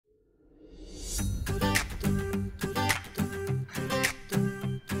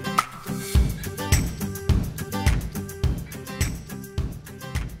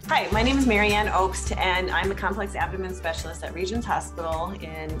Hi, my name is Marianne Oakst, and I'm a complex abdomen specialist at Regions Hospital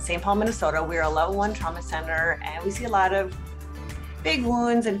in St. Paul, Minnesota. We're a level 1 trauma center, and we see a lot of big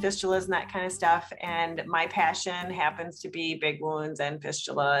wounds and fistulas and that kind of stuff. And my passion happens to be big wounds and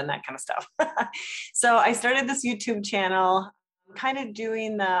fistula and that kind of stuff. So I started this YouTube channel, kind of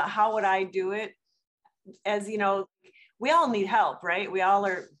doing the how would I do it? As you know, we all need help, right? We all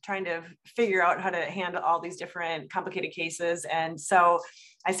are trying to figure out how to handle all these different complicated cases. And so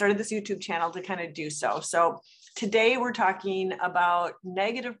I started this YouTube channel to kind of do so. So today we're talking about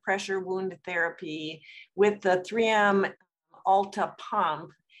negative pressure wound therapy with the 3M Ulta pump.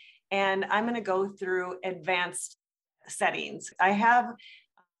 And I'm going to go through advanced settings. I have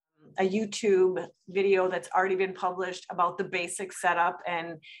a YouTube video that's already been published about the basic setup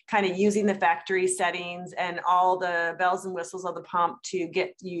and kind of using the factory settings and all the bells and whistles of the pump to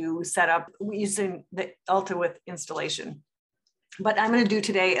get you set up using the Ulta with installation. But I'm going to do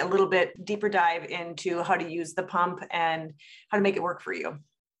today a little bit deeper dive into how to use the pump and how to make it work for you.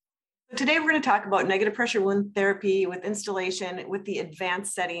 Today, we're going to talk about negative pressure wound therapy with installation with the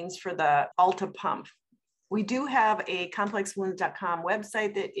advanced settings for the Ulta pump. We do have a complexwounds.com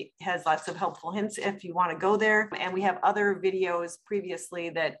website that has lots of helpful hints if you want to go there. And we have other videos previously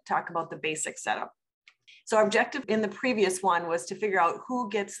that talk about the basic setup. So our objective in the previous one was to figure out who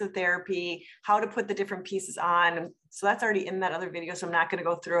gets the therapy, how to put the different pieces on. So that's already in that other video, so I'm not going to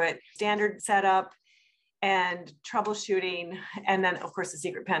go through it. Standard setup and troubleshooting, and then of course the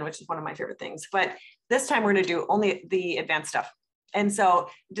secret pen, which is one of my favorite things. But this time we're going to do only the advanced stuff. And so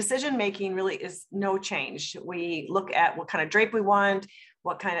decision making really is no change. We look at what kind of drape we want,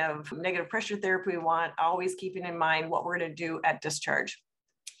 what kind of negative pressure therapy we want, always keeping in mind what we're going to do at discharge.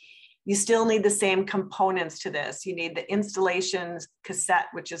 You still need the same components to this. You need the Instillation cassette,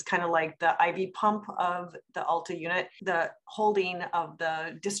 which is kind of like the IV pump of the Ulta unit, the holding of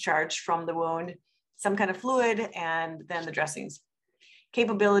the discharge from the wound, some kind of fluid, and then the dressings.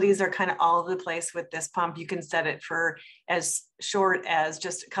 Capabilities are kind of all over the place with this pump. You can set it for as short as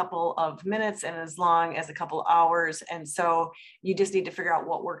just a couple of minutes and as long as a couple of hours. And so you just need to figure out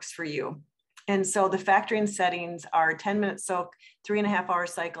what works for you. And so the factory settings are 10-minute soak, 3.5-hour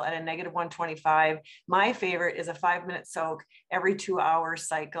cycle at a negative 125. My favorite is a 5-minute soak every 2-hour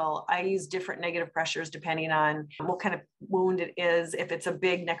cycle. I use different negative pressures depending on what kind of wound it is. If it's a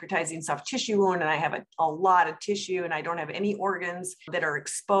big necrotizing soft tissue wound and I have a lot of tissue and I don't have any organs that are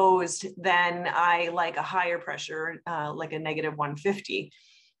exposed, then I like a higher pressure, like a negative 150.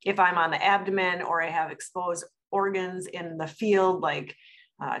 If I'm on the abdomen or I have exposed organs in the field, like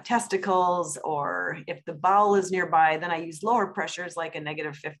testicles, or if the bowel is nearby, then I use lower pressures like a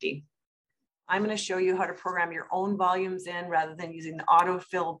negative 50. I'm going to show you how to program your own volumes in rather than using the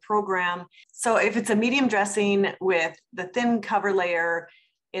autofill program. So if it's a medium dressing with the thin cover layer,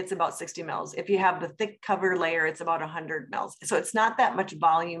 it's about 60 mils. If you have the thick cover layer, it's about 100 mils. So it's not that much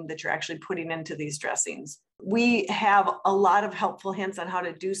volume that you're actually putting into these dressings. We have a lot of helpful hints on how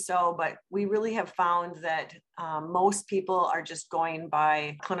to do so, but we really have found that most people are just going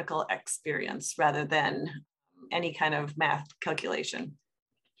by clinical experience rather than any kind of math calculation.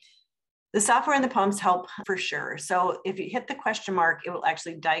 The software and the pumps help for sure. So if you hit the question mark, it will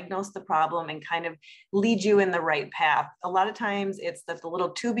actually diagnose the problem and kind of lead you in the right path. A lot of times it's that the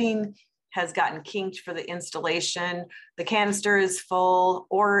little tubing has gotten kinked for the installation, the canister is full,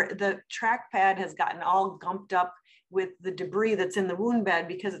 or the track pad has gotten all gumped up with the debris that's in the wound bed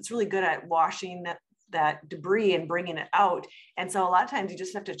because it's really good at washing that debris and bringing it out. And so a lot of times you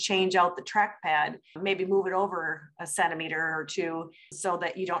just have to change out the track pad, maybe move it over a centimeter or two so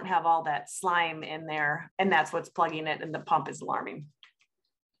that you don't have all that slime in there. And that's what's plugging it, and the pump is alarming.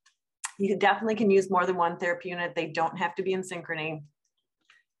 You definitely can use more than one therapy unit. They don't have to be in synchrony.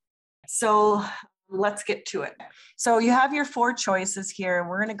 So let's get to it. So you have your 4 choices here, and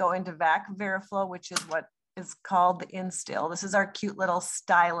we're going to go into VAC Veriflow, which is what is called the instill. This is our cute little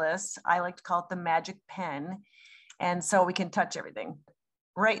stylus. I like to call it the magic pen. And so we can touch everything.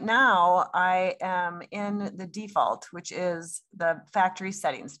 Right now, I am in the default, which is the factory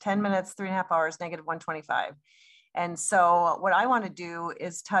settings, 10 minutes, 3.5 hours, negative 125. And so what I want to do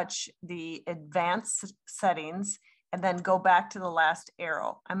is touch the advanced settings and then go back to the last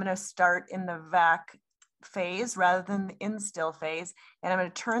arrow. I'm going to start in the VAC phase rather than the instill phase, and I'm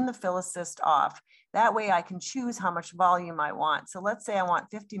going to turn the fill assist off. That way I can choose how much volume I want. So let's say I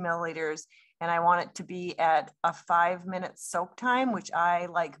want 50 milliliters and I want it to be at a 5-minute soak time, which I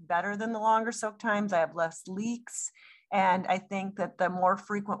like better than the longer soak times. I have less leaks. And I think that the more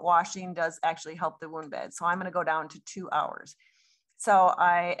frequent washing does actually help the wound bed. So I'm going to go down to 2 hours. So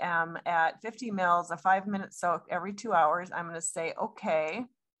I am at 50 mils, a 5-minute soak every 2 hours. I'm going to say, okay.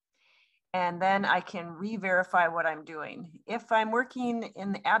 And then I can re-verify what I'm doing. If I'm working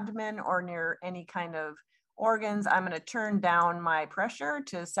in the abdomen or near any kind of organs, I'm going to turn down my pressure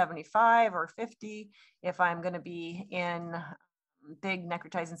to 75 or 50. If I'm going to be in big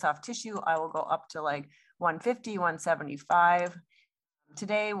necrotizing soft tissue, I will go up to like 150, 175.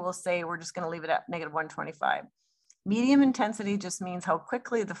 Today, we'll say we're just going to leave it at negative 125. Medium intensity just means how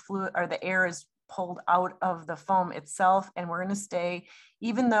quickly the fluid or the air is pulled out of the foam itself. And we're going to stay,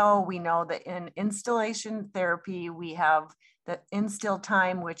 even though we know that in installation therapy, we have the instill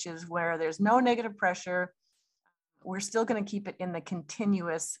time, which is where there's no negative pressure. We're still going to keep it in the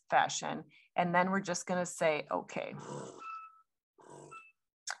continuous fashion. And then we're just going to say, okay.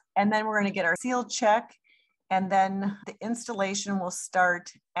 And then we're going to get our seal check. And then the installation will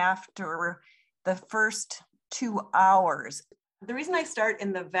start after the first 2 hours. The reason I start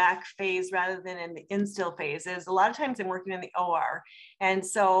in the VAC phase rather than in the instill phase is a lot of times I'm working in the OR. And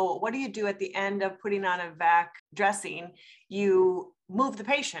so what do you do at the end of putting on a VAC dressing? You move the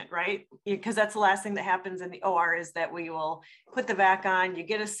patient, right? Because that's the last thing that happens in the OR is that we will put the VAC on, you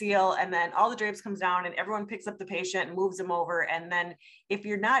get a seal, and then all the drapes comes down and everyone picks up the patient and moves them over. And then if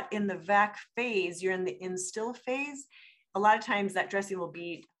you're not in the VAC phase, you're in the instill phase, a lot of times that dressing will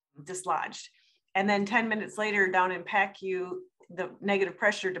be dislodged. And then 10 minutes later down in PACU, the negative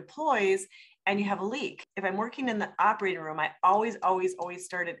pressure deploys and you have a leak. If I'm working in the operating room, I always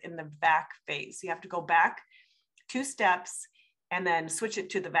started in the VAC phase. So you have to go back 2 steps and then switch it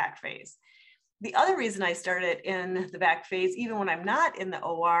to the VAC phase. The other reason I started in the VAC phase, even when I'm not in the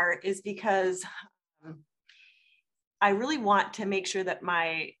OR, is because I really want to make sure that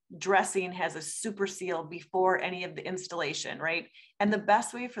my dressing has a super seal before any of the installation, right? And the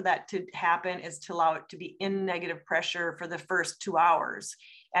best way for that to happen is to allow it to be in negative pressure for the first 2 hours.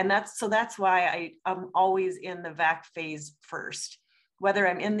 And that's why I'm always in the VAC phase first, whether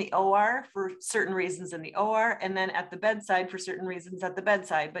I'm in the OR for certain reasons in the OR, and then at the bedside for certain reasons at the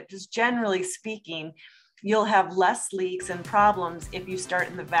bedside. But just generally speaking, you'll have less leaks and problems if you start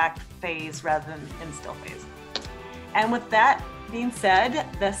in the VAC phase rather than instill phase. And with that being said,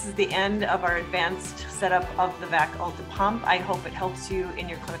 this is the end of our advanced setup of the VAC Ulta pump. I hope it helps you in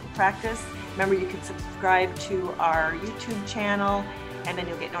your clinical practice. Remember, you can subscribe to our YouTube channel and then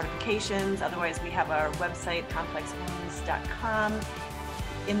you'll get notifications. Otherwise, we have our website, complexwounds.com.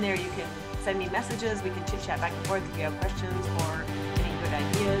 In there, you can send me messages. We can chit chat back and forth if you have questions or any good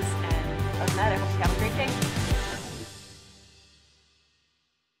ideas. And other than that, I hope you have a great day.